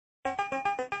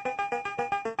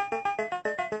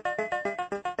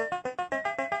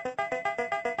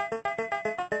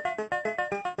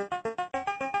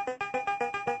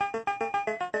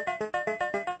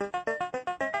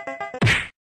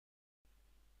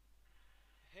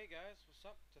guys, what's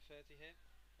up? Tefeti here,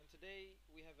 and today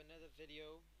we have another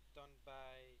video done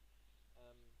by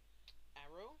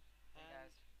Arrow, Hey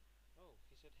and guys. oh,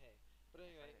 he said hey. But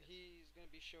Yes, anyway, it is. he's gonna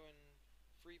be showing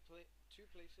two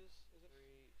places, is it?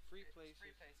 Three It's places.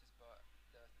 three places, but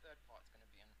the third part's going to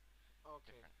be in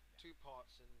Okay, different. two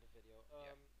parts in the video.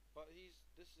 Yeah. But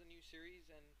this is a new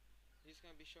series, and he's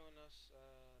gonna be showing us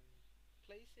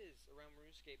places around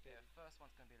RuneScape. Yeah. First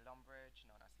one's going to be Lumbridge,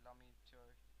 known as Lummy to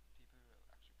people who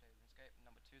actually play RuneScape.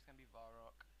 Number two is going to be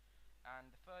Varrock,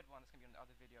 and the third one that's going to be on the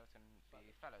other video is going to be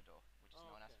Falador, which is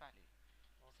known as Fatty.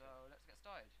 Okay. So let's get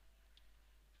started.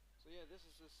 So yeah, this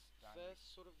is his first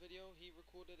sort of video. He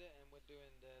recorded it, and we're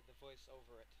doing the voice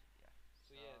over it. Yeah.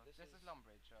 So yeah, this is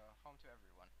Lumbridge, home to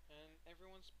everyone. And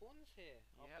everyone spawns here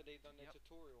after they've done their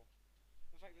tutorial.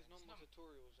 In fact, there's no more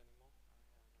tutorials anymore.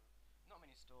 Not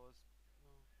many stores. No.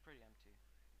 Pretty empty.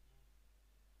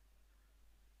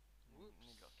 Whoops.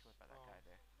 Nearly got killed by that guy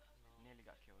there. No. Nearly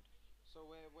got killed. So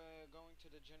we're going to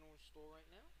the general store right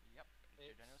now? Yep, the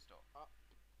general store. Up.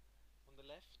 On the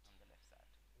left? On the left side.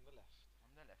 On the left.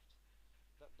 On the left.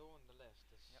 That door on the left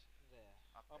is there.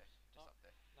 Up there. Just up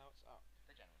there. Now it's up.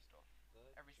 The general store.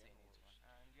 Every scene needs one.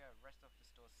 And yeah, rest of the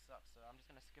stores suck, so I'm just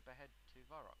gonna skip ahead to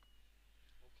Varrock.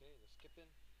 Okay, let's skip in.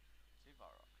 To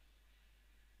Varrock.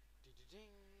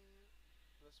 Ding.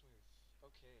 Let's move.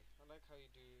 Okay, I like how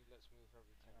you do let's move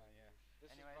every time. Yeah.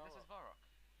 This is Varrock.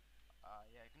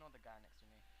 Yeah, ignore the guy next to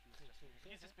me.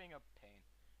 He's just being a pain.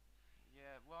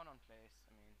 Yeah, well-known place.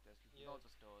 I mean, there's loads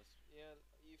of stores. Yeah,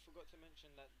 you forgot to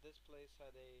mention that this place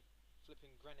had a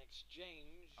flipping Grand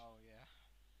Exchange. Oh yeah.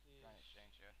 Grand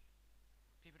Exchange, yeah.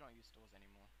 People don't use stores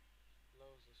anymore.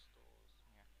 Loads of stores.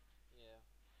 Yeah. Yeah.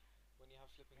 When you have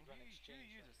flipping Grand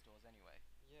Exchange. Who uses stores anyway?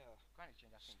 Yeah. Grand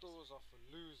Exchange, I think. Stores are for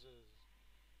losers.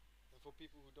 And for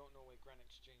people who don't know where Grand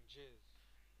Exchange is.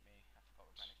 Me, I forgot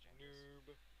what Grand Exchange is.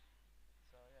 Noob.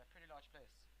 So yeah, pretty large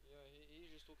place. Yeah, he's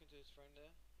just talking to his friend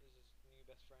there. This is his new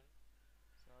best friend.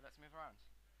 So let's move around.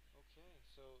 Okay,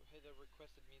 so Heather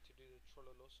requested me to do the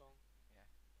Trololo song. Yeah.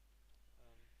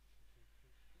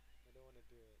 I don't want to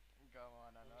do it. Go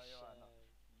on, I know you are not.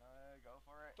 No, go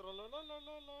for it. Yeah,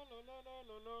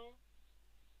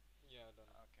 I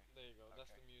don't know. Okay. There you go. Okay.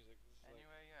 That's the music.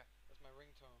 Anyway, yeah. That's my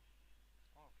ringtone.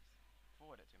 Oh,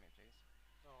 forward it to me, please.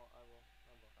 Oh, I will. Oh.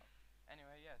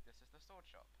 Anyway, yeah, this is the sword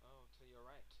shop. Oh, to your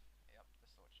right. Yep,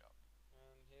 the sword shop.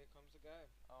 And here comes the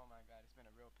guy. Oh my god, it's been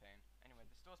a real pain. Anyway,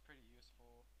 the store's pretty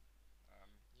useful.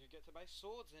 You get to buy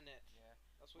swords in it. Yeah.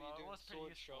 That's what you do in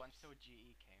sword shops. Until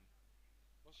GE came.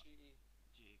 What's GE?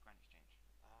 GE, Grand Exchange.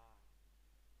 Ah.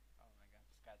 Oh my god,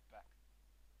 this guy's back.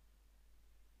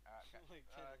 Okay. Like 10 inches.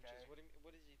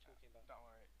 What is he talking about? Don't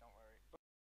worry, don't worry.